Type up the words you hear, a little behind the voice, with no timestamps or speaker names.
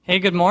Hey,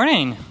 good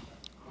morning.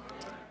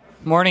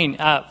 Morning.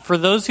 For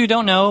those who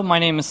don't know, my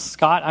name is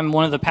Scott. I'm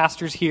one of the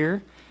pastors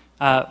here.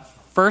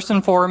 First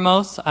and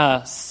foremost,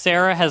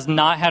 Sarah has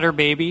not had her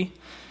baby.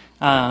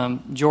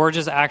 George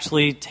is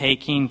actually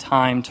taking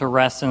time to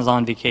rest and is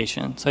on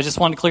vacation. So I just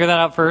wanted to clear that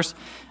out first.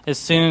 As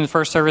soon as the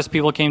first service,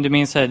 people came to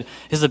me and said,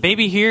 "Is the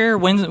baby here?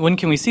 When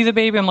can we see the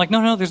baby?" I'm like,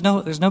 "No, there's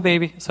no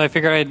baby." So I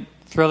figured I'd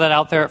throw that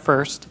out there at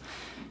first.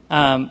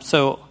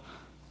 So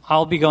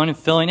I'll be going and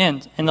filling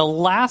in. In the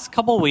last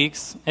couple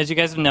weeks, as you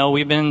guys know,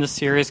 we've been in this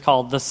series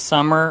called The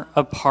Summer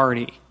of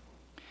Party.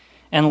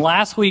 And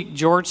last week,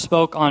 George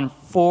spoke on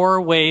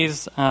four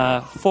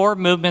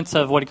movements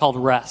of what he called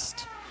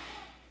rest.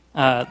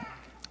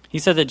 He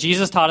said that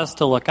Jesus taught us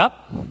to look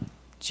up,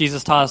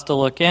 Jesus taught us to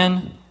look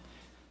in,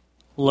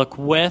 look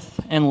with,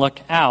 and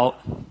look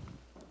out.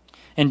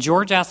 And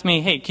George asked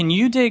me, hey, can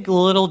you dig a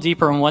little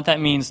deeper on what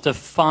that means to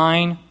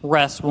find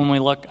rest when we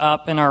look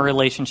up in our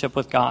relationship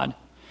with God?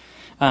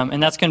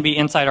 And that's going to be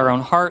inside our own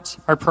hearts,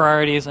 our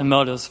priorities, and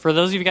motives. For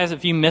those of you guys,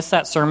 if you missed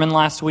that sermon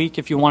last week,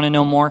 if you want to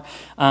know more,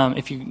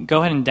 if you go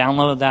ahead and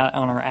download that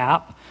on our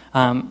app,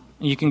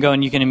 you can go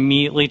and you can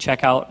immediately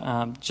check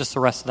out just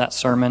the rest of that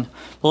sermon.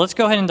 But let's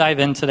go ahead and dive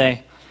in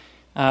today.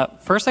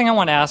 First thing I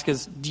want to ask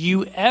is, do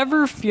you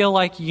ever feel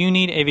like you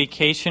need a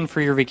vacation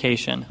for your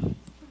vacation?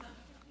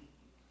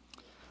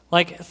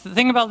 Like,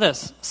 think about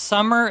this.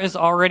 Summer is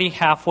already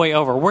halfway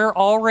over. We're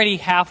already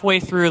halfway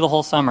through the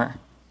whole summer.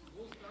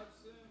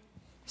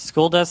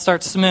 School does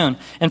start soon.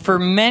 And for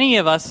many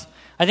of us,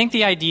 I think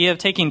the idea of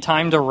taking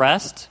time to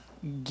rest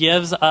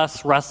gives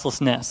us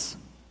restlessness.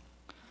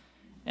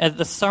 At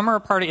the summer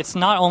party, it's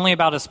not only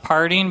about us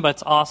partying, but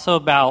it's also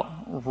about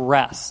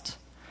rest.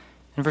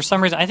 And for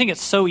some reason, I think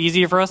it's so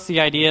easy for us, the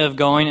idea of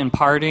going and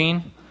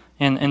partying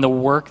and the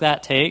work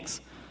that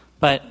takes.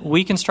 But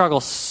we can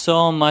struggle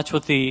so much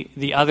with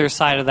the other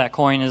side of that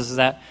coin is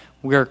that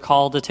we're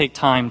called to take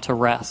time to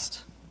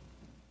rest.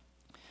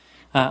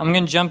 I'm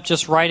going to jump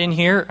just right in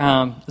here.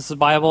 This is the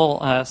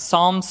Bible,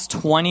 Psalms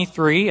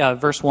 23,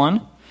 verse 1.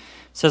 It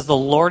says, "The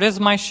Lord is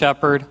my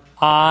shepherd,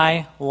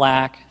 I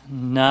lack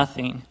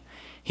nothing.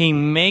 He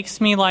makes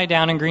me lie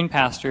down in green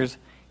pastures.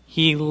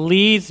 He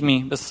leads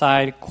me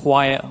beside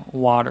quiet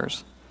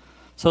waters."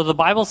 So the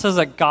Bible says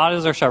that God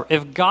is our shepherd.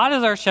 If God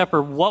is our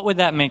shepherd, what would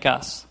that make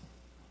us?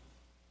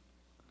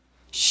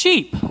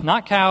 Sheep,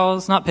 not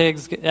cows, not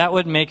pigs. That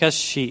would make us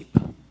sheep.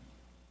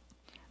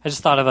 I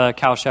just thought of a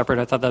cow shepherd.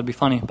 I thought that would be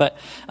funny. But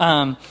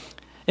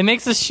it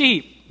makes us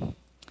sheep.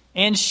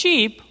 And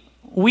sheep,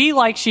 we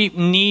like sheep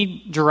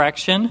need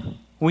direction.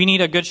 We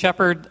need a good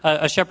shepherd.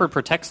 A shepherd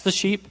protects the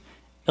sheep.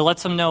 It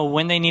lets them know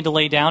when they need to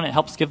lay down. It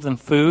helps give them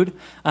food.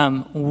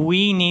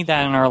 We need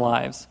that in our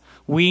lives.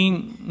 We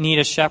need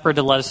a shepherd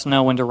to let us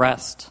know when to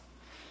rest.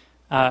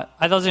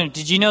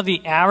 Did you know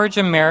the average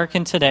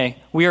American today,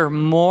 we are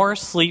more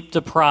sleep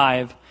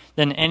deprived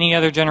than any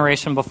other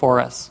generation before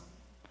us?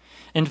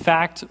 In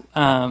fact,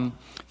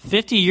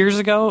 50 years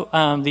ago,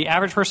 the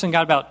average person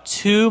got about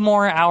 2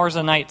 more hours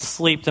a night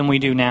sleep than we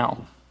do now.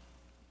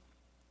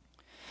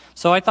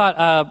 So I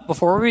thought,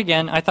 before we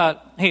begin,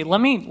 hey, let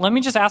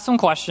me just ask some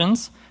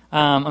questions.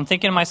 I'm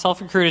thinking of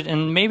myself recruited,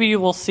 and maybe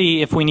we'll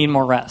see if we need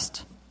more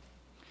rest.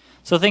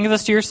 So think of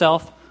this to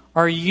yourself.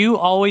 Are you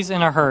always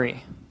in a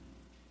hurry?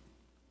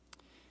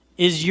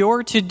 Is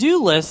your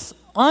to-do list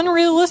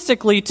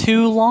unrealistically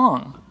too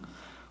long?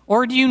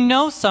 Or do you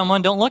know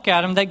someone, don't look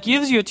at them, that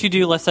gives you a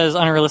to-do list that is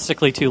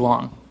unrealistically too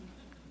long?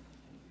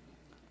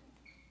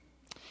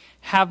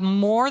 Have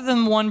more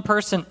than one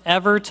person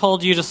ever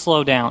told you to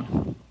slow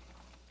down?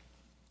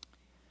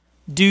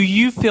 Do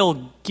you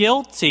feel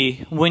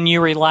guilty when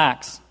you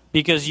relax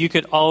because you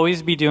could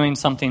always be doing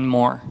something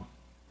more?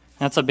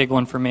 That's a big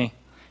one for me.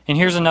 And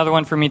here's another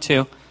one for me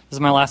too. This is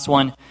my last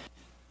one.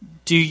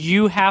 Do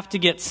you have to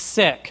get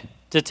sick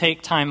to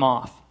take time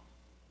off?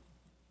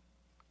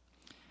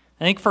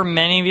 I think for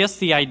many of us,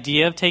 the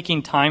idea of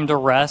taking time to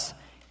rest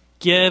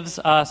gives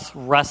us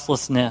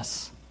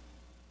restlessness.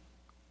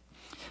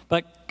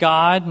 But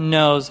God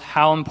knows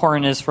how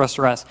important it is for us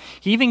to rest.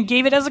 He even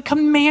gave it as a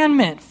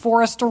commandment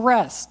for us to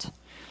rest.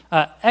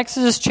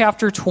 Exodus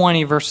chapter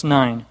 20, verse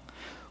 9.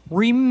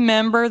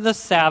 "Remember the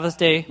Sabbath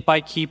day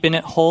by keeping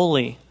it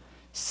holy.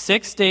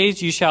 6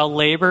 days you shall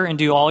labor and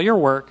do all your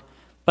work,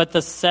 but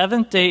the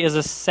seventh day is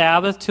a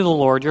Sabbath to the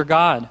Lord your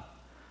God.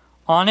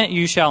 On it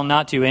you shall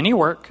not do any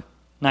work,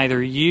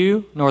 neither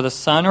you, nor the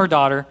son or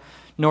daughter,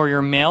 nor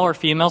your male or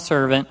female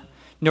servant,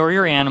 nor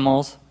your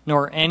animals,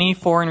 nor any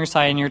foreign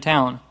residing in your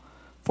town.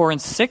 For in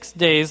 6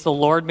 days the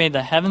Lord made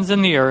the heavens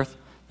and the earth,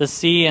 the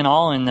sea and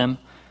all in them,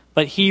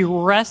 but he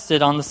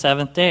rested on the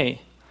seventh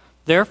day.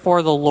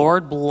 Therefore the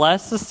Lord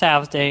blessed the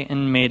Sabbath day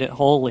and made it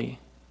holy."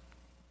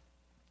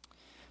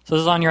 So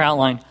this is on your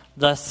outline.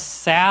 The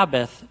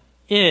Sabbath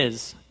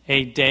is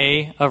a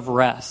day of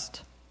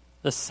rest.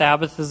 The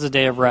Sabbath is a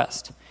day of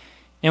rest.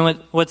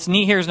 And what's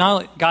neat here is not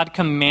only God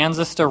commands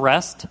us to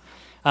rest,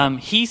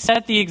 he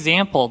set the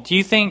example. Do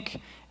you think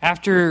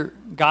after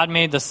God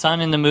made the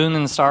sun and the moon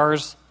and the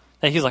stars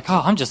that he's like,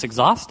 oh, I'm just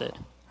exhausted.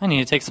 I need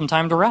to take some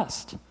time to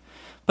rest.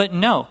 But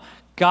no,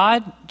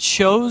 God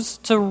chose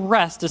to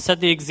rest to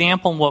set the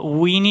example in what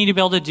we need to be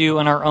able to do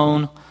in our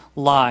own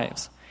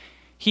lives.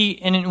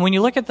 And when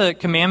you look at the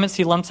commandments,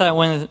 he lumps that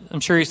when I'm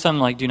sure he's something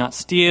like do not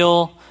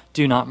steal,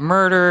 do not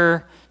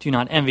murder, do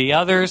not envy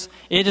others.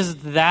 It is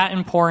that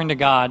important to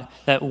God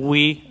that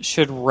we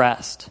should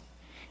rest.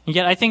 And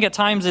yet I think at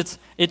times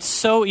it's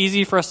so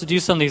easy for us to do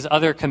some of these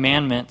other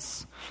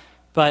commandments,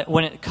 but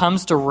when it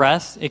comes to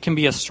rest, it can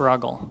be a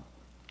struggle.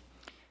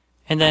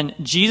 And then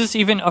Jesus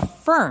even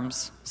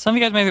affirms. Some of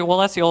you guys may think, well,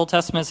 that's the Old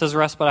Testament, it says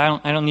rest, but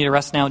I don't need to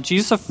rest now.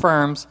 Jesus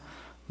affirms,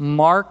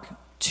 Mark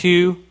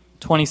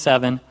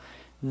 2:27.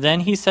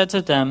 Then he said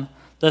to them,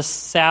 the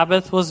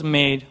Sabbath was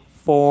made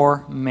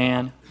for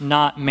man,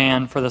 not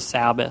man for the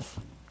Sabbath.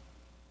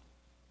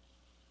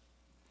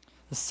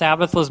 The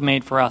Sabbath was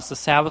made for us. The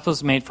Sabbath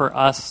was made for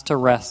us to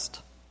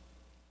rest.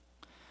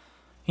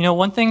 You know,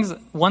 one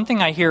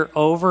thing I hear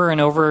over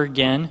and over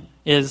again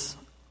is,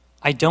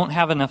 I don't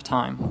have enough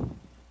time.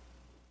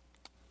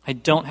 I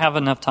don't have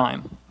enough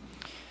time.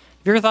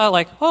 Have you ever thought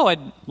like, oh,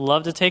 I'd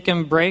love to take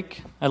a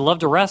break. I'd love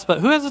to rest, but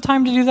who has the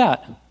time to do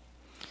that?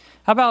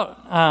 How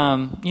about,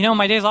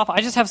 my days off, I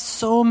just have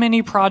so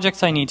many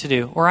projects I need to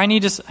do, or I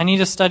need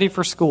to study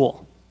for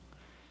school.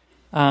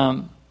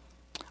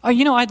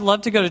 I'd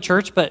love to go to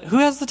church, but who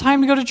has the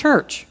time to go to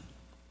church?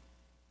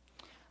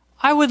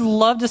 I would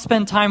love to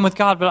spend time with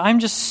God, but I'm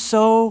just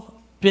so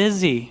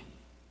busy.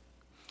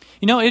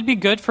 You know, it'd be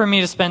good for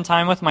me to spend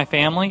time with my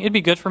family. It'd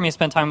be good for me to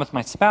spend time with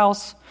my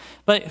spouse.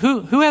 But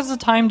who has the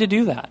time to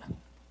do that?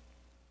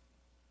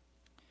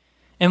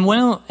 And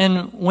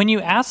when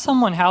you ask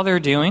someone how they're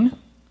doing,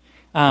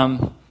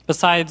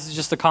 besides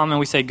just the comment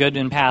we say good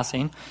in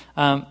passing,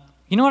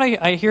 you know what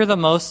I hear the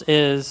most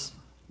is,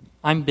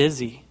 I'm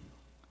busy.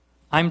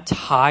 I'm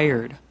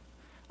tired.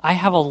 I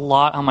have a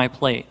lot on my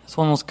plate. It's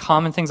one of the most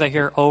common things I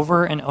hear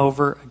over and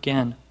over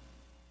again.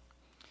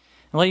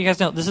 And let you guys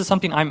know, this is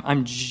something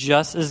I'm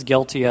just as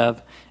guilty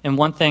of. And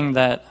one thing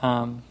that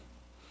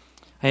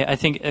I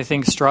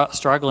think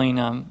struggling,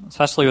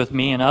 especially with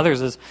me and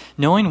others, is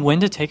knowing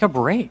when to take a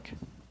break.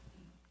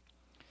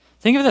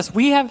 Think of this: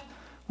 we have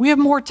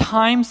more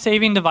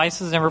time-saving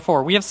devices than ever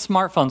before. We have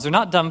smartphones. They're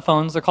not dumb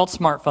phones. They're called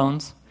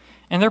smartphones,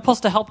 and they're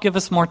supposed to help give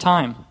us more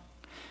time.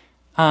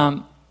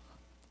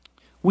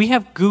 We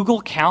have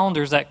Google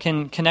Calendars that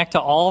can connect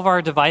to all of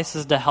our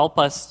devices to help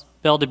us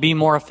be able to be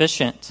more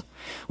efficient.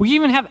 We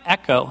even have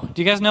Echo.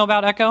 Do you guys know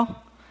about Echo?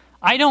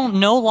 I don't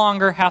no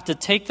longer have to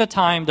take the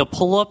time to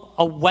pull up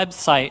a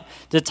website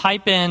to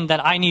type in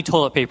that I need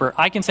toilet paper.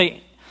 I can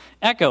say,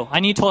 Echo,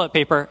 I need toilet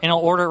paper, and it'll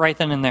order it right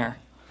then and there.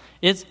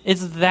 It's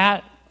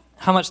that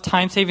how much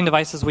time-saving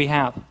devices we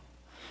have.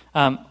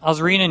 I was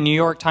reading a New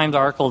York Times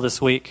article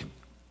this week.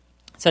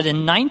 It said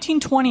in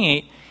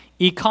 1928,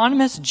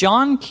 economist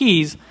John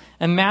Keyes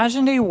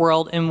imagined a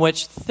world in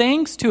which,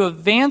 thanks to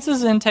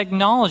advances in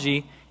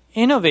technology,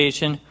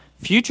 innovation,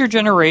 future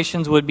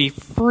generations would be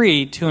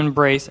free to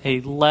embrace a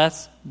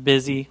less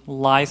busy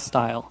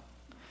lifestyle.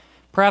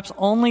 Perhaps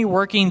only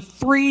working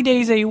 3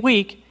 days a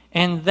week,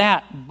 and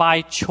that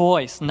by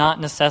choice, not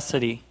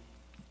necessity.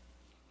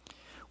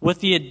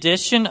 With the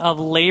addition of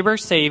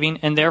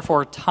labor-saving and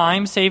therefore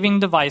time-saving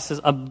devices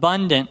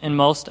abundant in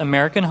most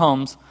American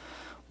homes,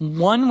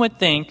 one would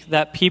think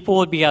that people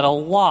would be at a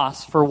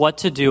loss for what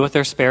to do with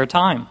their spare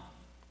time.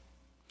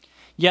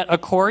 Yet,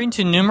 according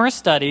to numerous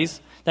studies,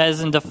 that is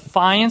in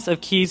defiance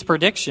of Keyes'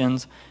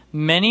 predictions,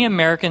 many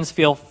Americans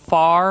feel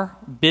far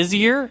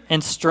busier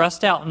and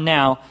stressed out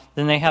now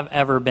than they have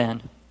ever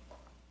been.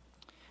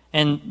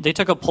 And they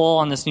took a poll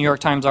on this New York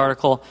Times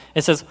article.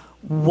 It says,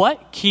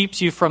 what keeps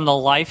you from the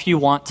life you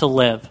want to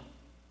live?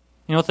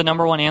 You know what the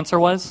number one answer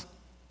was?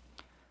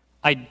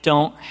 I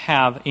don't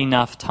have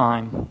enough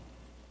time.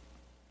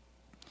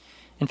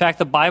 In fact,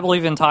 the Bible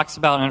even talks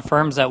about and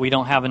affirms that we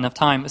don't have enough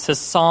time. It says,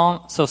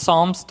 Psalms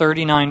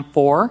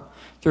 39:4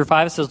 through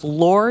 5, it says,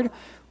 Lord,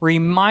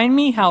 remind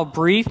me how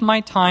brief my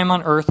time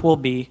on earth will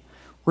be.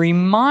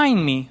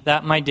 Remind me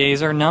that my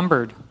days are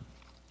numbered.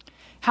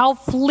 How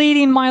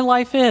fleeting my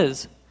life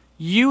is.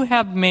 You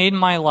have made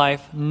my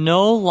life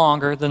no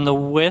longer than the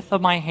width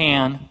of my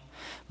hand.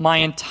 My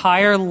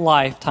entire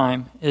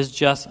lifetime is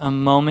just a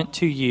moment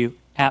to you.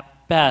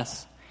 At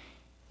best,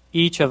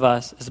 each of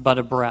us is but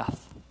a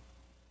breath.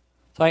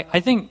 So I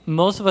think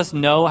most of us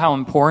know how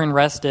important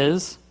rest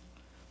is,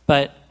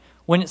 but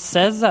when it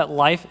says that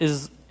life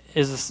is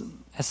as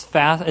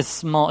fast, as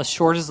small, as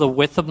short as the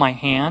width of my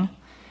hand,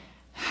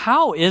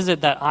 how is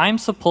it that I'm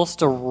supposed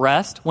to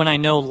rest when I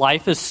know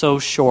life is so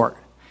short?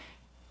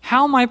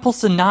 How am I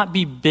supposed to not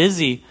be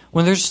busy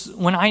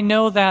when I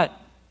know that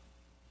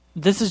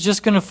this is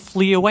just going to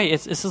flee away?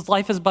 It says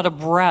life is but a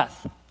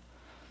breath.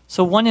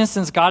 So one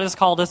instance, God has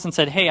called us and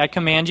said, hey, I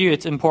command you,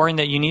 it's important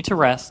that you need to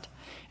rest.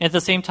 And at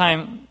the same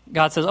time,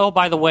 God says, oh,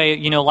 by the way,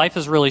 life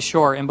is really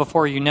short, and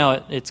before you know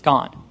it, it's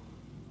gone.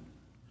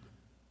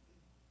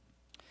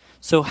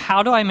 So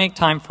how do I make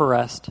time for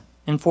rest?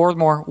 And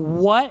furthermore,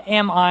 what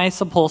am I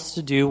supposed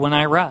to do when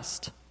I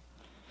rest?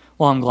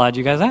 Well, I'm glad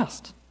you guys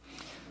asked.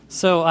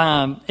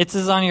 So it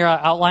is on your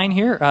outline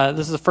here.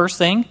 This is the first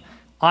thing.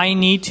 I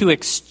need to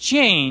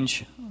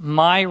exchange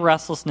my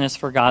restlessness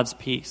for God's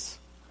peace.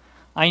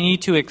 I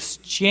need to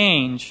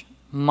exchange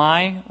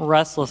my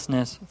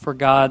restlessness for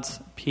God's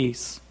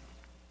peace.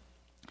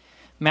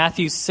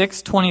 Matthew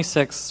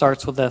 6:26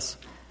 starts with this.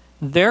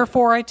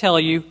 Therefore I tell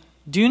you,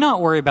 do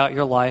not worry about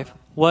your life,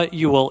 what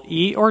you will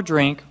eat or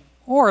drink,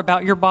 or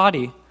about your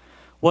body,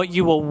 what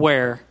you will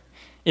wear.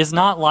 Is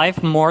not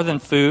life more than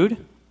food,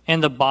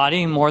 and the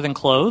body more than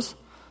clothes?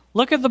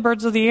 Look at the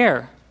birds of the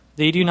air.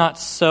 They do not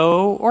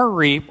sow or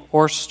reap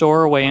or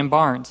store away in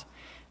barns,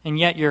 and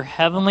yet your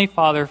heavenly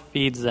Father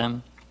feeds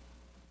them.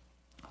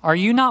 Are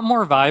you not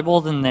more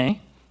valuable than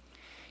they?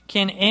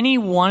 Can any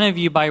one of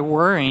you, by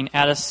worrying,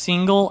 add a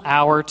single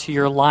hour to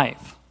your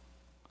life?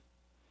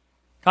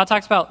 God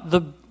talks about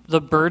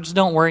the birds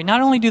don't worry.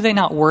 Not only do they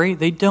not worry,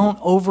 they don't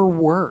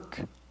overwork.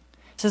 It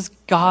says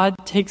God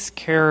takes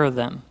care of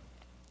them.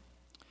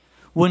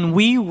 When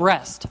we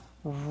rest,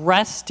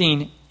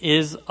 resting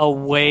is a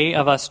way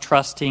of us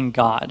trusting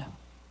God.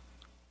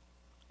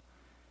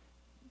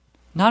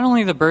 Not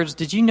only the birds,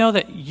 did you know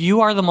that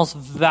you are the most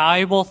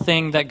valuable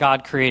thing that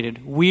God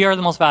created? We are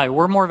the most valuable.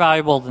 We're more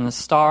valuable than the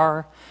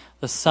star,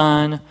 the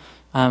sun,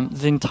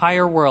 the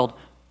entire world.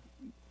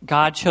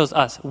 God chose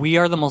us. We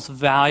are the most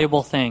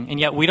valuable thing. And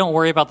yet we don't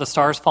worry about the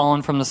stars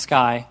falling from the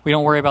sky. We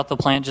don't worry about the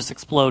planet just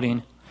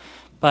exploding.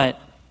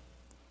 But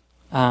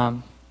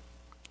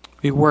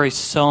we worry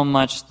so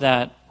much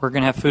that we're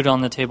going to have food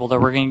on the table,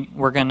 that we're going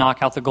to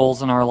knock out the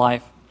goals in our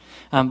life.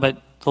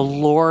 But the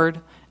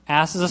Lord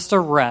asks us to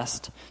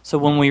rest. So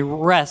when we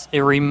rest,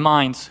 it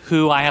reminds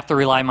who I have to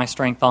rely my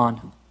strength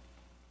on.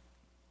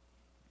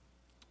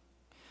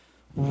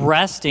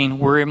 Resting,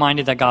 we're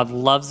reminded that God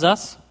loves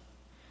us.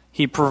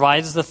 He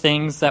provides the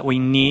things that we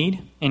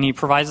need, and He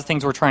provides the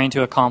things we're trying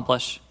to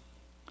accomplish.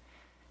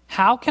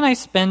 How can I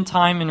spend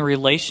time in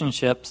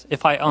relationships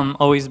if I am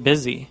always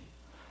busy?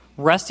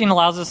 Resting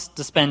allows us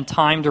to spend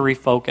time to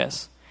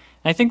refocus.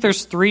 And I think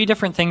there's 3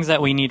 different things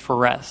that we need for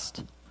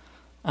rest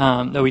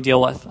that we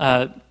deal with.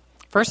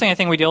 First thing I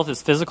think we deal with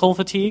is physical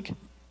fatigue.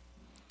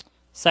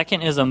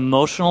 Second is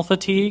emotional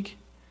fatigue.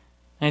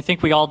 And I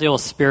think we all deal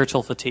with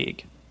spiritual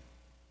fatigue.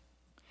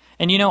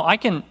 And you know, I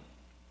can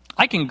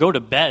go to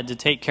bed to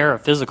take care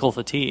of physical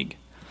fatigue.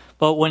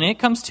 But when it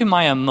comes to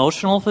my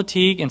emotional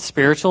fatigue and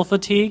spiritual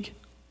fatigue,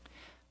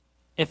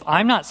 if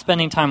I'm not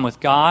spending time with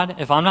God,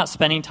 if I'm not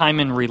spending time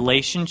in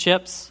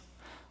relationships,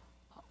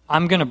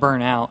 I'm going to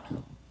burn out.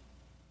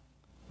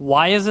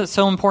 Why is it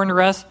so important to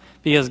rest?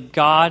 Because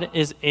God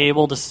is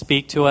able to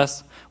speak to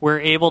us.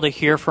 We're able to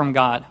hear from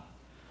God.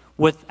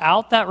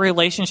 Without that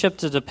relationship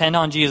to depend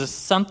on Jesus,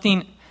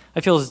 something I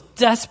feel is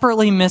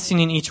desperately missing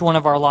in each one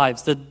of our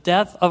lives. The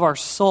depth of our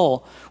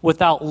soul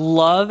without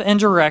love and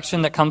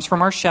direction that comes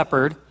from our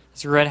shepherd.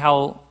 As you read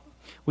how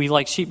we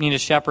like sheep need a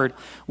shepherd.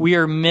 We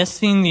are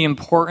missing the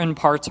important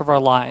parts of our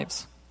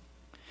lives.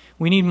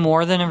 We need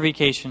more than a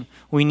vacation.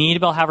 We need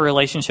to have a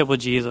relationship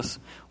with Jesus.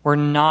 We're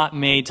not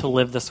made to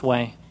live this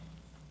way.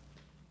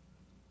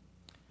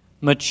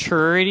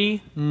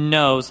 Maturity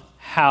knows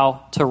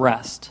how to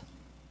rest.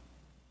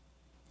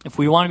 If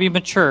we want to be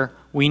mature,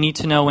 we need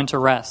to know when to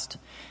rest.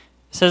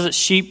 It says that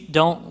sheep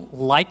don't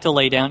like to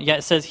lay down, yet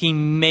it says He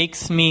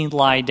makes me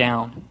lie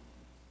down.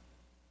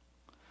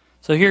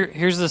 So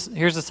here's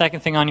the second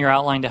thing on your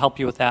outline to help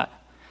you with that.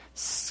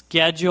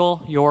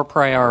 Schedule your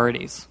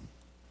priorities.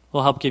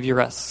 Will help give you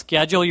rest.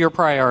 Schedule your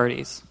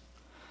priorities.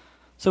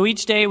 So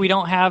each day we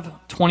don't have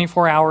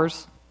 24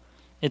 hours.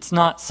 It's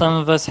not some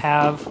of us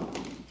have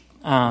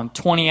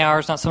 20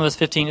 hours, not some of us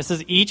 15. It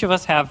says each of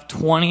us have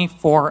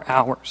 24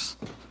 hours.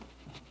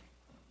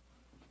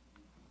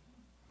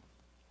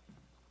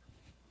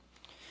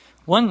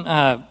 One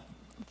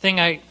thing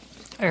I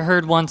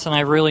heard once and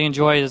I really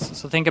enjoyed is,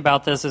 so think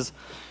about this, is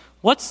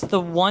what's the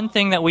one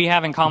thing that we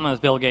have in common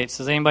with Bill Gates?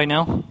 Does anybody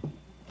know?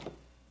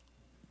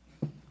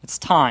 It's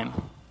time.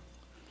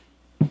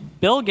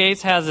 Bill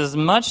Gates has as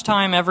much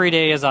time every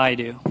day as I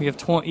do. We have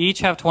each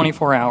have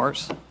 24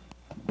 hours.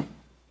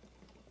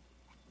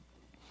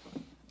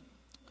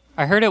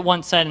 I heard it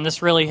once said, and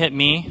this really hit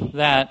me,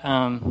 that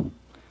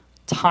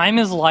time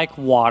is like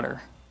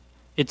water.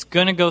 It's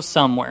going to go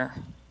somewhere.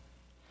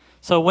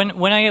 So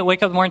when I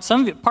wake up in the morning,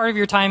 some part of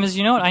your time is,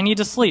 you know what, I need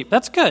to sleep.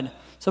 That's good.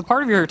 So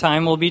part of your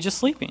time will be just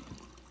sleeping.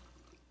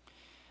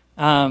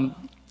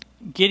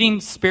 Getting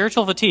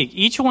spiritual fatigue.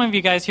 Each one of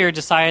you guys here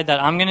decided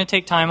that I'm going to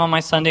take time on my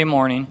Sunday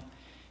morning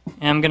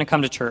and I'm going to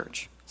come to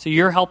church. So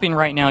you're helping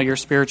right now your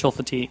spiritual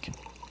fatigue.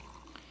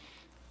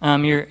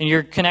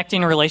 You're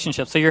connecting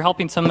relationships. So you're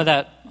helping some of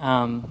that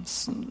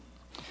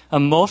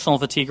emotional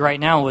fatigue right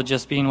now with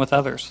just being with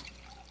others.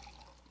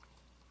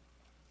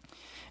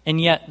 And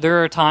yet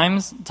there are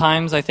times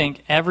I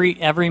think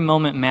every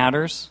moment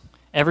matters.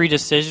 Every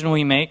decision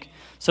we make.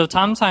 So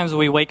sometimes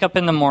we wake up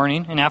in the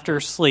morning and after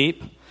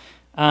sleep,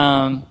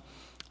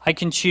 I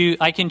can choose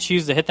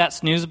to hit that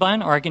snooze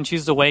button, or I can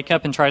choose to wake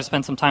up and try to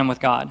spend some time with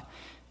God.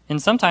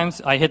 And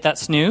sometimes I hit that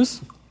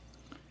snooze,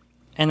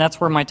 and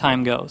that's where my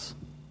time goes.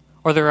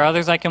 Or there are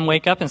others I can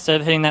wake up, instead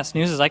of hitting that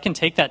snooze, I can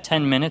take that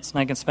 10 minutes and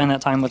I can spend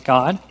that time with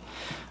God.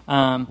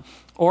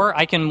 Or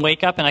I can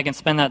wake up and I can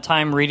spend that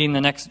time reading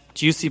the next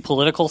juicy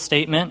political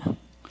statement.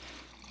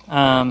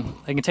 I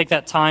can take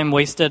that time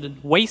wasted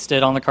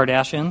on the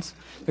Kardashians.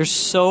 There's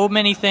so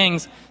many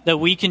things that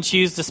we can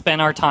choose to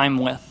spend our time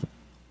with.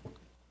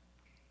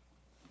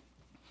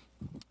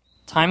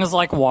 Time is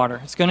like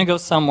water. It's going to go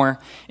somewhere.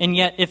 And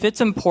yet, if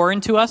it's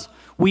important to us,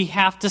 we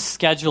have to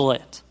schedule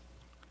it.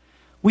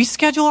 We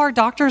schedule our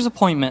doctor's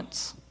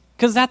appointments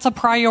because that's a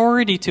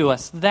priority to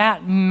us.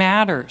 That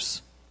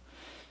matters.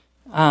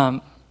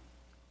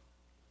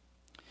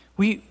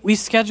 We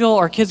schedule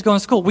our kids going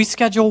to school. We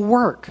schedule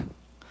work.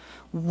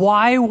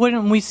 Why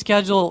wouldn't we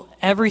schedule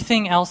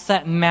everything else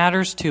that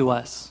matters to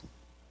us?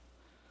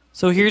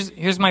 So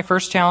here's my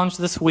first challenge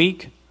this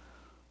week.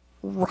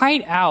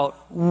 Write out,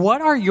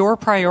 what are your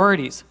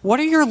priorities? What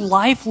are your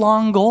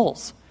lifelong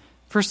goals?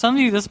 For some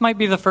of you, this might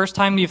be the first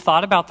time you've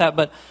thought about that,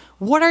 but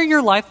what are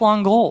your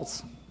lifelong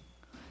goals?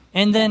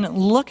 And then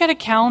look at a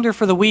calendar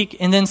for the week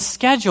and then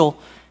schedule,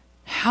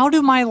 how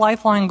do my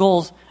lifelong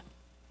goals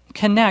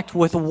connect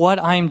with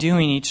what I'm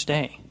doing each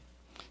day?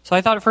 So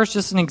I thought at first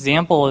just an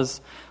example is,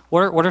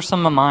 what are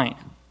some of mine?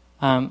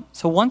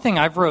 So one thing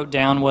I've wrote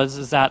down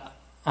is that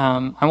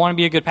I want to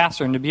be a good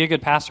pastor, and to be a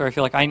good pastor, I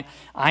feel like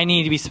I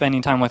need to be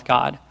spending time with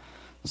God.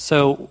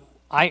 So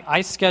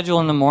I schedule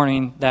in the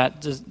morning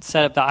that to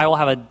set up that I will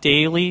have a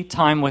daily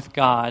time with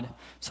God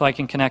so I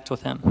can connect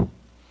with Him.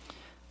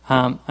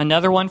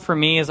 Another one for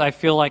me is I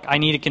feel like I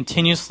need to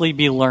continuously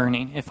be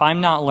learning. If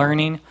I'm not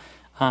learning,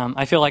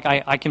 I feel like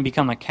I can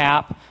become a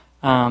cap.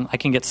 I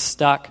can get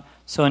stuck.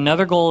 So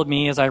another goal of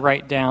me as I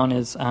write down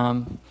is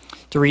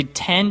to read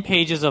 10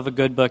 pages of a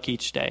good book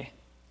each day.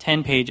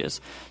 10 pages.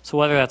 So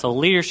whether that's a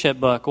leadership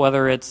book,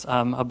 whether it's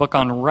a book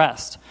on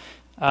rest,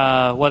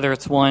 whether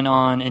it's one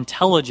on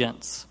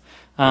intelligence,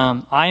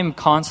 I am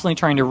constantly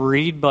trying to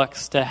read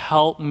books to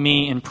help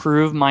me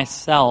improve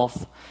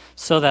myself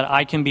so that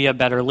I can be a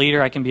better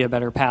leader, I can be a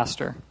better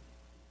pastor.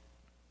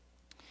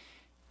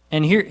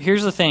 And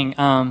here's the thing.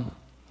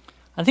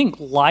 I think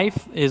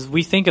life is,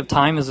 we think of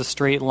time as a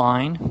straight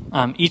line.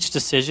 Each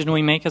decision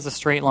we make is a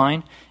straight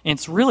line. And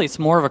it's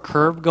more of a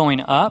curve going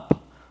up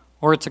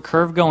or it's a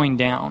curve going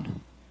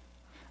down.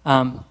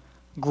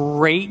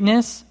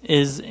 Greatness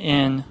is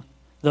in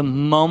the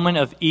moment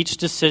of each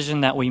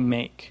decision that we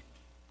make.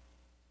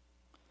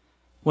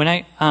 When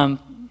I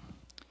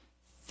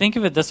think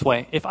of it this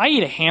way, if I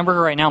eat a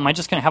hamburger right now, am I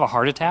just going to have a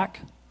heart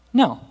attack?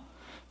 No.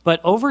 But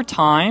over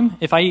time,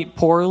 if I eat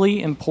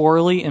poorly and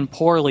poorly and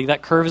poorly,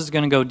 that curve is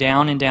going to go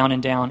down and down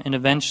and down, and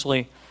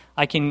eventually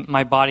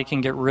my body can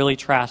get really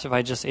trashed if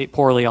I just ate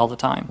poorly all the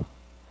time.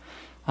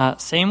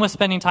 Same with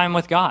spending time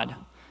with God.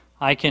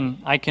 I can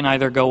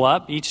either go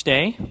up each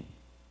day,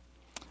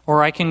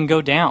 or I can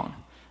go down.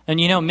 And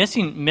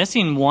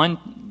missing one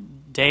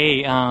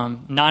day,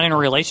 not in a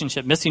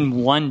relationship,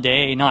 missing one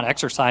day not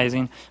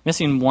exercising,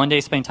 missing one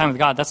day spending time with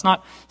God, it's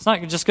not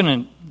just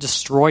going to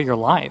destroy your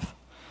life.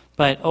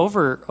 But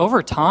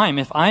over time,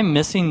 if I'm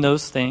missing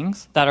those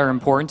things that are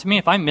important to me,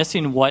 if I'm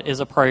missing what is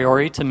a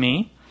priority to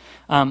me,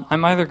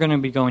 I'm either going to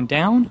be going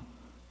down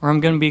or I'm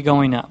going to be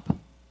going up.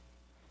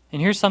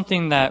 And here's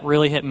something that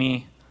really hit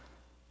me.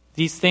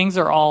 These things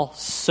are all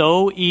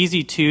so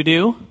easy to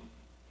do.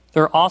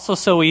 They're also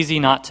so easy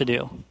not to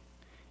do.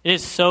 It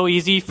is so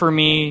easy for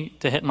me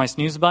to hit my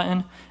snooze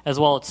button, as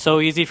well it's so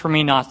easy for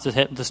me not to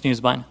hit the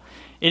snooze button.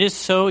 It is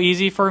so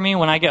easy for me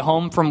when I get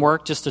home from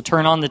work just to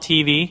turn on the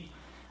TV,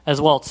 as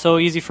well it's so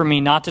easy for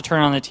me not to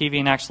turn on the TV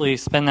and actually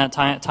spend that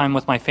time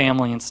with my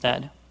family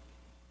instead.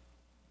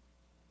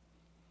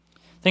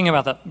 Think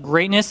about that.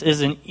 Greatness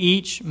is in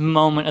each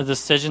moment of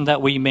decision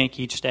that we make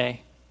each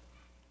day.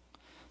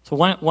 So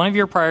one of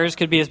your priorities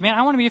could be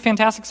I want to be a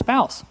fantastic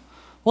spouse.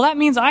 Well, that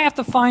means I have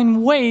to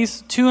find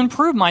ways to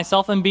improve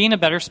myself in being a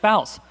better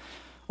spouse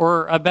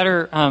or a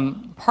better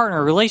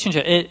partner,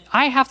 relationship.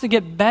 I have to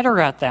get better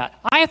at that.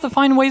 I have to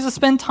find ways to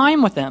spend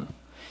time with them.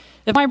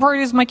 If my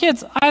priority is my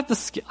kids, I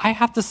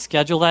have to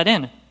schedule that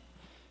in.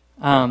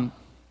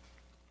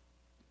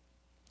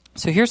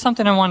 So here's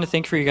something I wanted to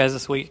think for you guys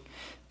this week.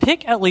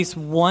 Pick at least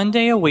one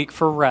day a week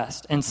for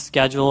rest and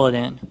schedule it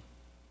in.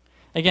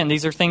 Again,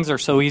 these are things that are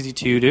so easy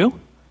to do.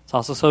 It's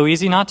also so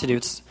easy not to do.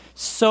 It's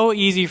so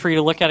easy for you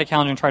to look at a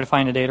calendar and try to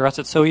find a day to rest.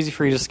 It's so easy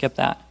for you to skip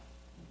that.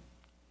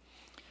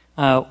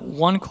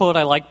 One quote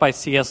I like by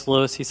C.S.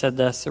 Lewis, he said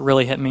this, it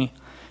really hit me.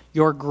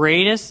 Your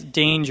greatest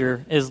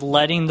danger is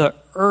letting the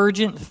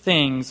urgent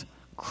things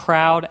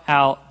crowd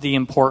out the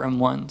important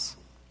ones.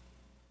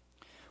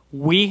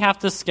 We have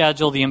to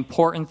schedule the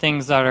important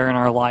things that are in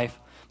our life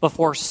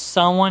before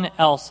someone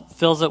else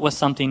fills it with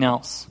something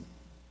else.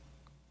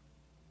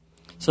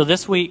 So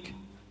this week,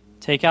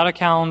 take out a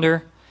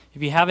calendar.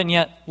 If you haven't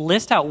yet,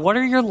 list out what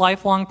are your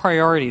lifelong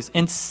priorities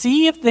and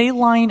see if they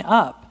line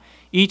up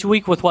each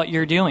week with what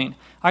you're doing.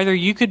 Either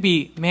you could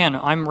be,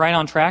 I'm right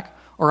on track,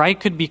 or I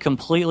could be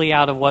completely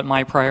out of what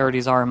my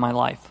priorities are in my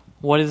life.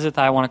 What is it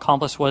that I want to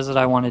accomplish? What is it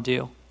I want to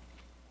do?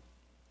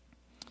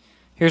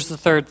 Here's the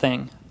third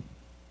thing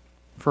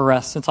for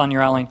rest. It's on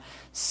your outline.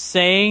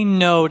 Say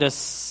no to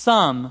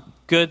some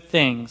good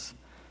things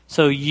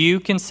so you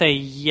can say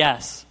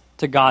yes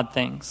to God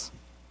things.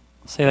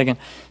 Say that again.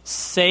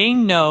 Say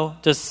no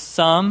to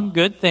some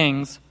good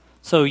things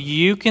so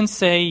you can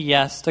say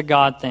yes to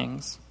God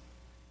things.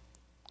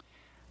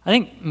 I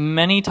think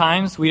many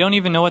times we don't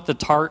even know what the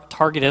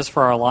target is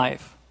for our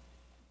life.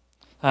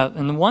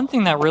 And the one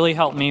thing that really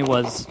helped me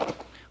was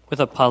with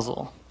a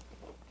puzzle.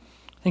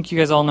 I think you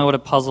guys all know what a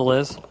puzzle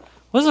is.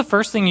 What is the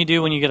first thing you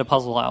do when you get a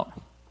puzzle out?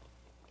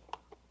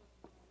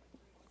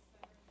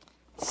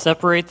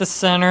 Separate the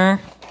center.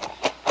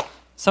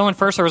 Someone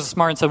first was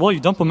smart and said, well, you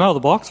dump them out of the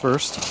box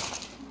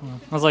first.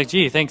 I was like,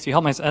 gee, thanks, you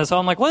helped me. So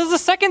I'm like, what is the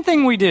second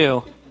thing we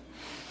do?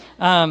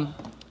 I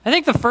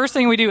think the first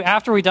thing we do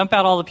after we dump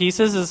out all the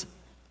pieces is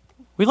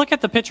we look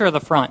at the picture of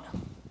the front.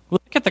 We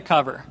look at the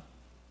cover.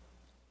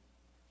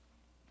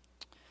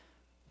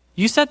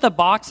 You set the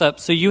box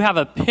up so you have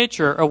a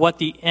picture of what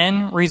the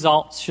end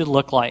result should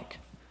look like.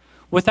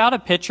 Without a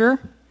picture,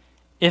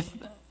 if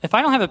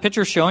I don't have a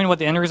picture showing what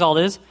the end result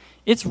is,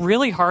 it's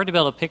really hard to be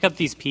able to pick up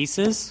these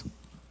pieces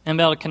and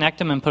be able to connect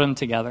them and put them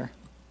together.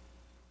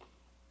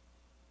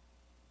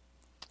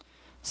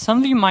 Some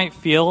of you might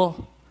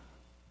feel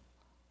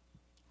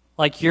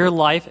like your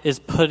life is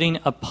putting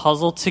a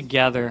puzzle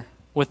together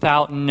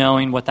without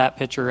knowing what that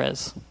picture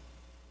is.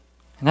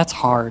 And that's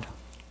hard.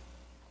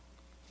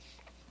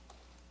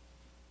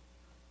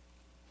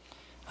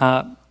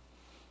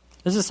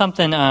 This is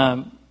something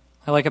I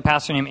like a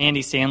pastor named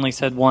Andy Stanley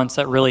said once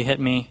that really hit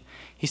me.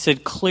 He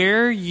said,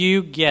 clearer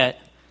you get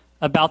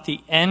about the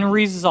end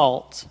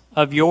result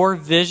of your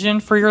vision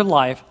for your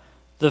life,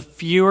 the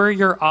fewer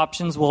your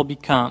options will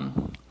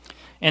become,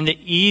 and the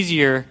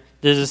easier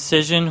the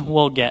decision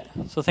will get.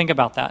 So think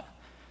about that.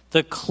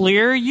 The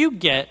clearer you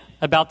get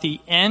about the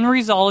end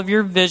result of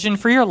your vision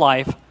for your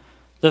life,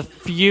 the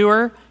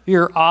fewer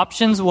your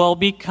options will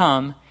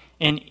become,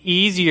 and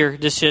easier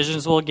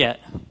decisions will get.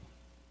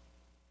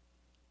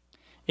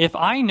 If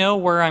I know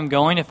where I'm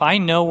going, if I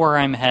know where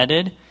I'm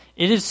headed,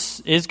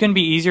 it's going to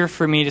be easier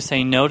for me to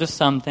say no to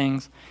some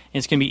things.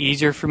 It's going to be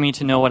easier for me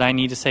to know what I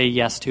need to say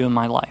yes to in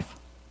my life.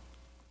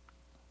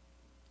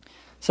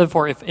 So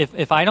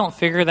if I don't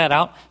figure that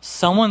out,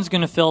 someone's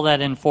going to fill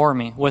that in for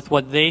me with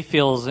what they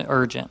feel is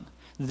urgent.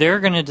 They're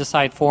going to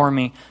decide for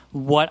me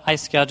what I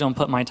schedule and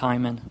put my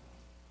time in.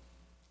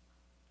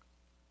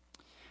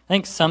 I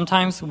think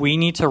sometimes we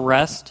need to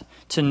rest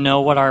to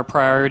know what our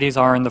priorities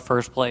are in the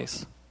first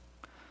place.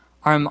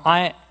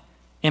 I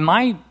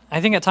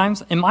think at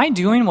times, am I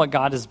doing what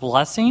God is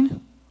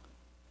blessing?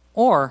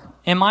 Or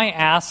am I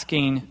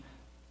asking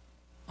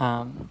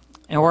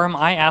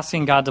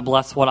God to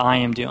bless what I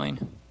am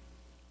doing?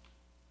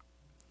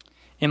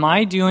 Am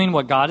I doing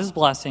what God is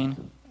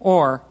blessing?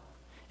 Or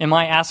am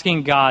I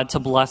asking God to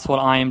bless what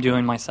I am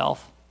doing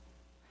myself?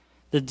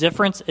 The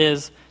difference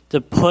is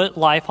to put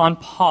life on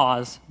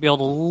pause, be able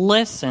to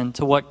listen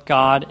to what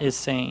God is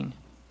saying.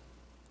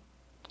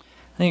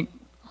 I think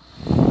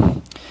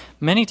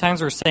many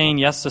times we're saying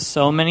yes to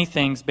so many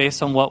things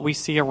based on what we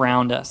see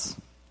around us,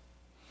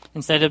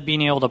 instead of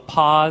being able to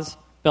pause,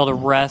 be able to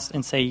rest,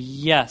 and say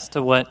yes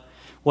to what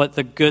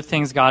the good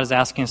things God is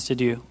asking us to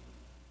do.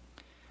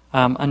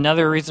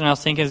 Another reason I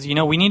was thinking is,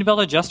 we need to be able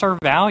to adjust our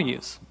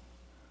values.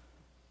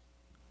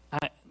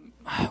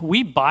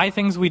 We buy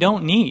things we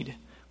don't need.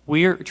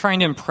 We're trying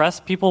to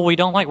impress people we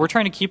don't like. We're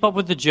trying to keep up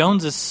with the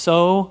Joneses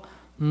so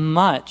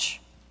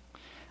much.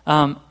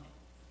 And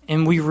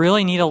we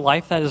really need a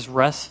life that is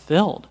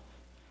rest-filled.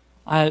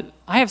 I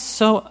have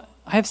so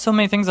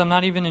many things I'm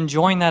not even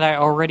enjoying that I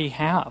already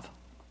have.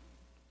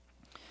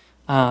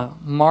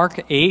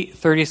 Mark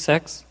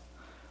 8:36.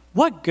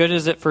 What good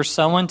is it for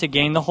someone to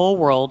gain the whole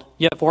world,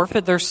 yet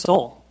forfeit their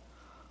soul?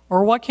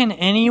 Or what can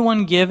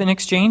anyone give in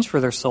exchange for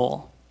their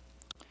soul?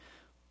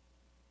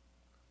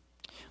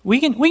 We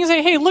can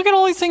say, hey, look at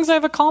all these things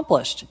I've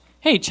accomplished.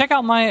 Hey, check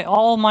out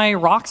all my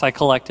rocks I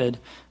collected.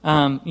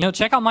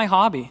 Check out my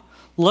hobby.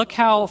 Look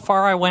how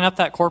far I went up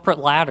that corporate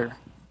ladder.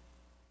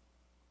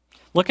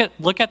 Look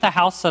at the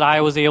house that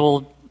I was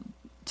able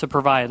to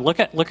provide. Look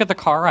at the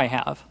car I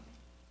have.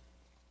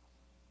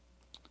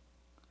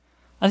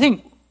 I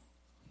think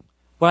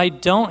what I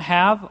don't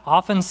have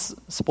often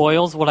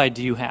spoils what I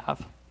do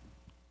have.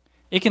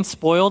 It can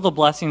spoil the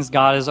blessings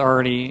God has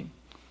already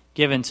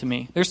given to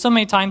me. There's so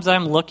many times that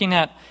I'm looking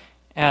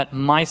at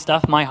my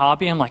stuff, my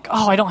hobby, and I'm like,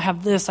 oh, I don't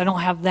have this, I don't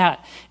have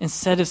that,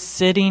 instead of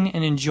sitting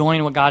and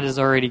enjoying what God has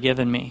already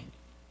given me.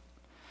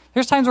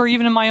 There's times where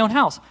even in my own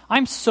house,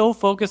 I'm so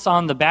focused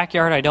on the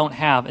backyard I don't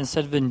have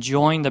instead of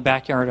enjoying the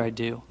backyard I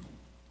do.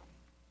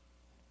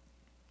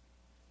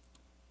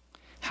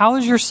 How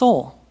is your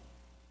soul?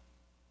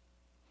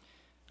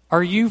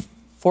 Are you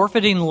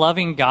forfeiting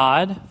loving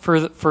God for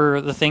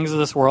the things of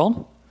this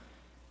world?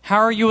 How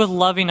are you with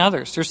loving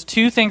others? There's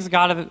two things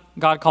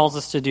God calls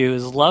us to do,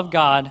 is love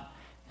God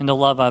and to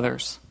love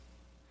others.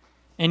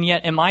 And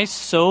yet, am I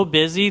so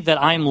busy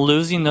that I'm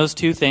losing those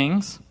two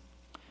things?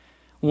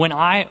 When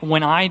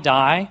I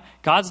die,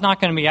 God's not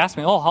going to be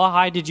asking me, oh, how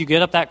high did you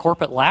get up that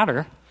corporate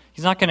ladder?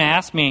 He's not going to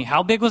ask me,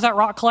 how big was that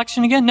rock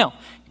collection again? No.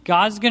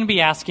 God's going to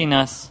be asking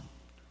us,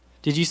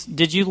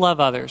 did you love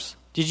others?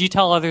 Did you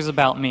tell others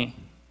about me?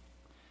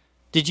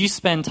 Did you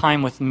spend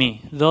time with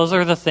me? Those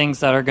are the things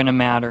that are going to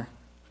matter.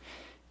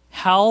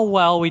 How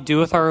well we do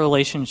with our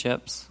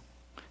relationships.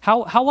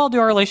 How well do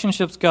our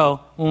relationships go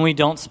when we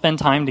don't spend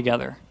time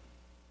together?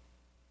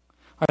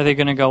 Are they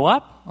going to go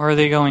up or are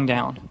they going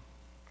down?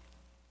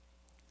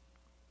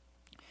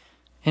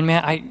 And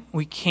man,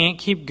 we can't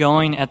keep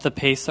going at the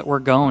pace that we're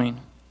going.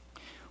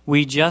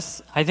 I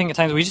think at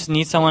times we just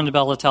need someone to be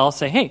able to tell us,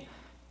 say, hey,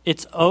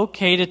 it's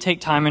okay to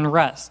take time and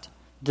rest.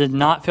 Did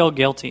not feel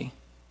guilty.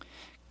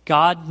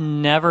 God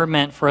never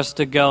meant for us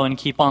to go and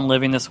keep on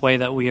living this way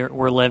that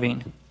we're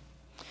living.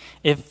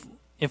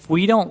 If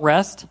we don't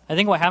rest, I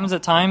think what happens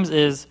at times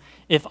is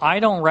if I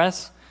don't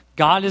rest,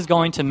 God is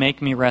going to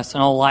make me rest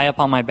and I'll lie up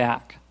on my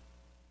back.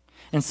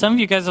 And some of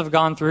you guys have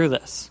gone through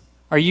this.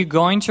 Are you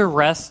going to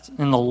rest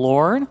in the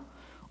Lord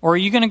or are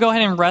you going to go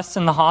ahead and rest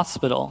in the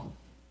hospital?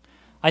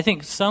 I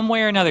think some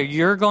way or another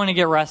you're going to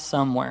get rest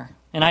somewhere.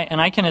 And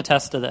I can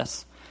attest to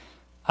this.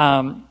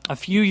 A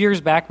few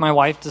years back, my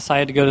wife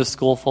decided to go to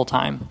school full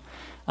time.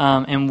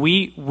 And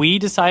we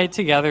decided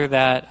together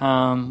that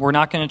we're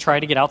not going to try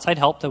to get outside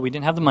help, that we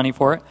didn't have the money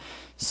for it.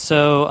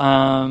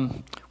 So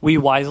we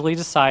wisely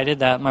decided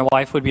that my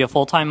wife would be a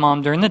full-time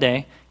mom during the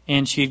day,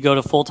 and she'd go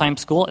to full-time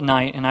school at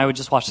night, and I would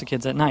just watch the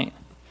kids at night.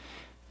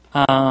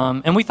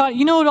 And we thought,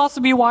 it would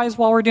also be wise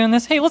while we're doing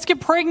this, hey, let's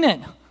get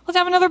pregnant. Let's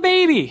have another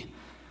baby.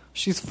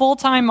 She's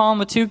full-time mom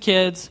with 2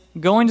 kids,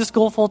 going to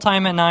school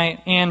full-time at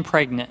night, and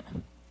pregnant.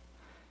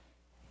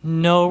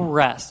 No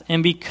rest.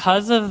 And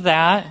because of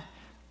that,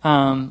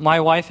 my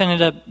wife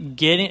ended up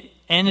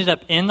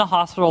in the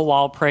hospital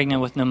while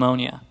pregnant with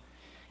pneumonia.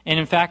 And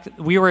in fact,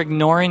 we were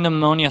ignoring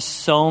pneumonia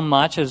so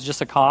much, it was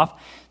just a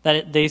cough,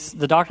 that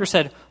the doctor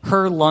said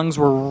her lungs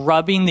were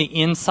rubbing the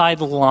inside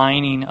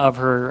lining of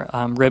her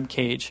rib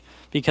cage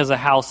because of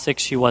how sick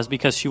she was,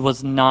 because she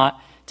was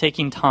not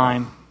taking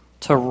time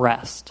to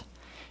rest.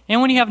 And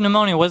when you have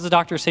pneumonia, what does the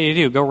doctor say to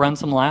do? Go run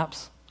some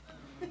laps?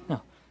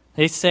 No.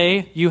 They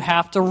say you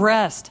have to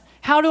rest.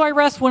 How do I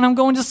rest when I'm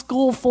going to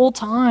school full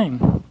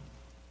time?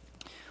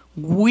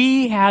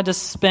 We had to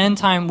spend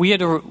time. We had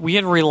to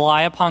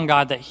rely upon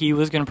God that He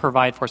was going to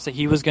provide for us, that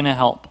He was going to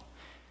help,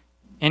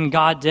 and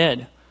God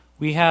did.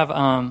 We have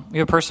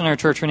a person in our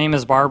church. Her name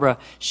is Barbara.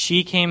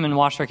 She came and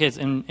watched our kids,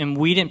 and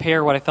we didn't pay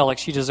her what I felt like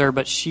she deserved,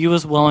 but she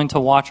was willing to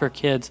watch her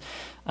kids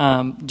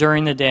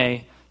during the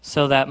day,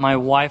 so that my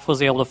wife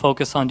was able to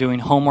focus on doing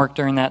homework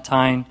during that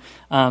time,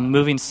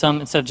 moving some,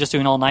 instead of just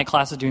doing all night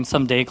classes, doing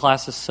some day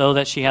classes, so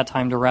that she had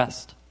time to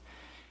rest.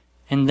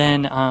 And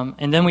then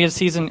we had a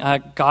season,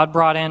 God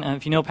brought in,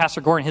 if you know Pastor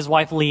Gordon, his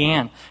wife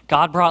Leanne.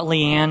 God brought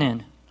Leanne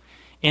in.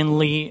 And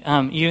we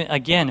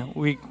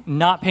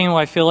not paying what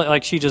I feel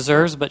like she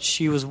deserves, but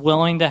she was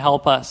willing to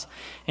help us.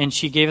 And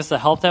she gave us the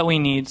help that we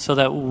need so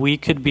that we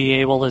could be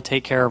able to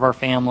take care of our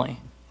family.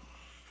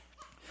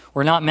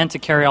 We're not meant to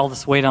carry all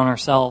this weight on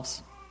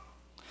ourselves.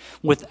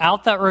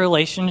 Without that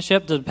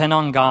relationship to depend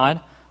on God,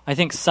 I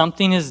think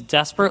something is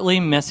desperately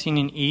missing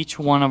in each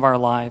one of our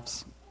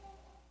lives.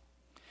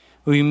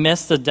 We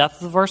miss the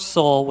depth of our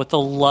soul with the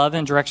love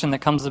and direction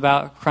that comes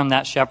about from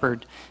that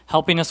shepherd,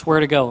 helping us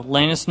where to go,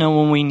 letting us know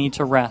when we need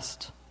to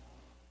rest.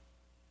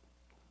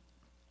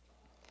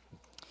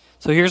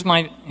 So here's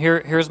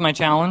my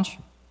challenge.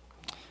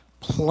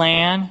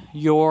 Plan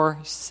your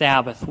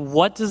Sabbath.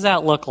 What does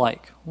that look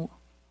like?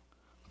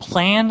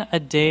 Plan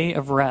a day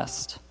of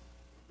rest.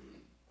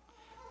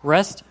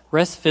 Rest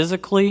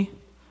physically,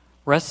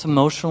 rest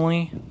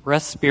emotionally,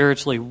 rest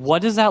spiritually.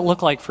 What does that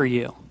look like for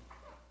you?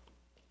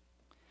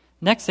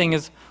 Next thing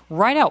is,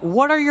 write out,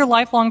 what are your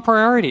lifelong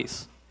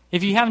priorities?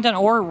 If you haven't done it,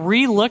 or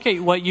re-look at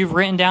what you've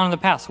written down in the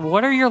past.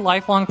 What are your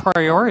lifelong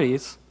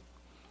priorities?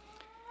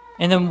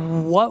 And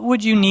then what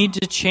would you need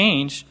to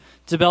change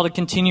to be able to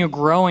continue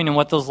growing in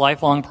what those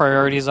lifelong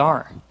priorities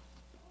are?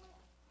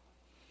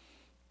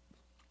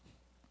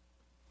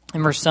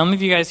 And for some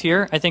of you guys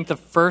here, I think the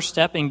first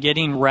step in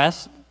getting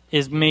rest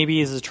is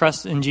to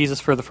trust in Jesus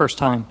for the first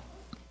time.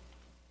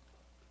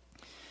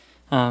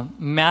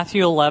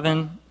 Matthew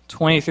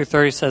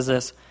 11:20-30 says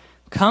this,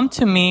 "Come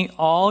to me,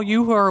 all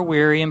you who are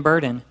weary and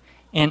burdened,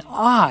 and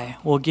I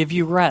will give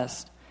you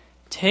rest.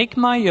 Take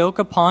my yoke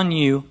upon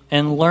you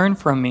and learn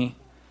from me,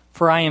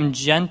 for I am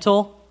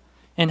gentle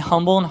and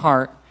humble in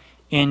heart,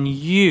 and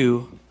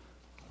you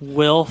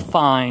will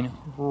find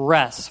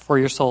rest for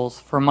your souls.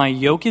 For my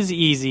yoke is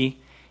easy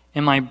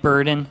and my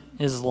burden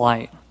is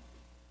light."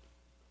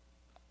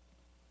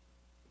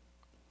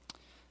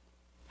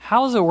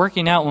 How is it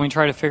working out when we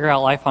try to figure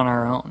out life on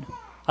our own?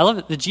 I love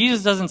it that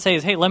Jesus doesn't say,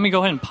 hey, let me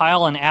go ahead and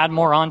pile and add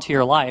more onto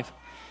your life.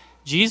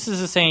 Jesus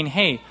is saying,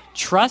 hey,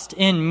 trust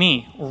in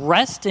me,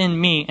 rest in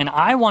me, and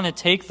I want to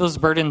take those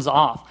burdens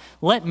off.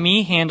 Let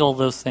me handle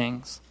those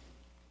things.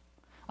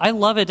 I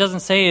love it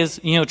doesn't say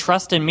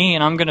trust in me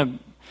and I'm going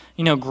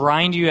to,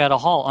 grind you at a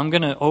halt. I'm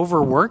going to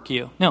overwork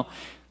you. No.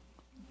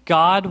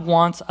 God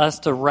wants us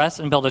to rest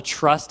and be able to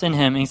trust in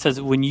Him. And He says,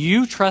 when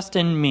you trust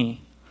in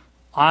me,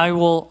 I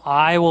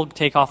will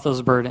take off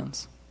those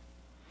burdens.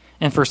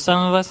 And for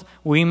some of us,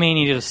 we may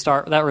need to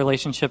start that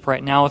relationship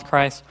right now with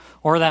Christ,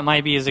 or that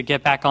might be as to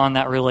get back on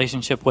that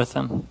relationship with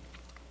Him.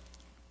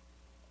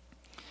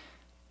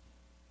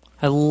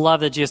 I love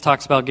that Jesus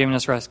talks about giving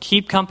us rest.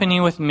 Keep company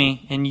with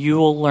me, and you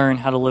will learn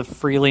how to live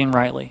freely and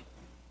rightly.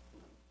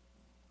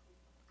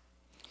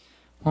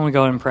 When we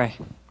go and pray.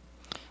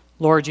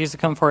 Lord Jesus,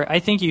 come forward. I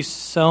thank you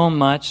so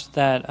much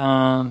that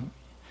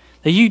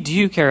you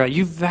do care.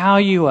 You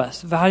value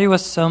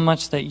us so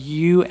much that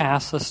you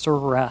ask us to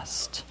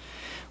rest.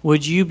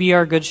 Would you be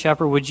our good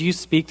shepherd? Would you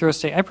speak through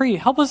us today? I pray,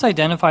 help us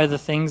identify the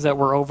things that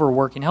we're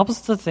overworking. Help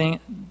us to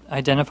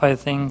identify the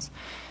things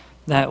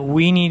that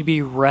we need to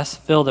be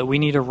rest-filled, that we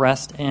need to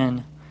rest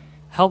in.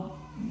 Help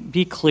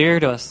be clear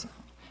to us.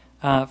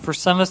 For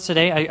some of us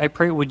today, I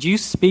pray, would you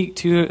speak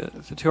to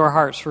our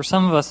hearts? For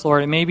some of us,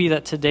 Lord, it may be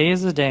that today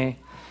is the day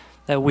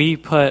that we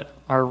put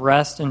our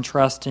rest and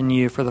trust in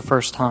you for the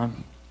first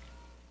time.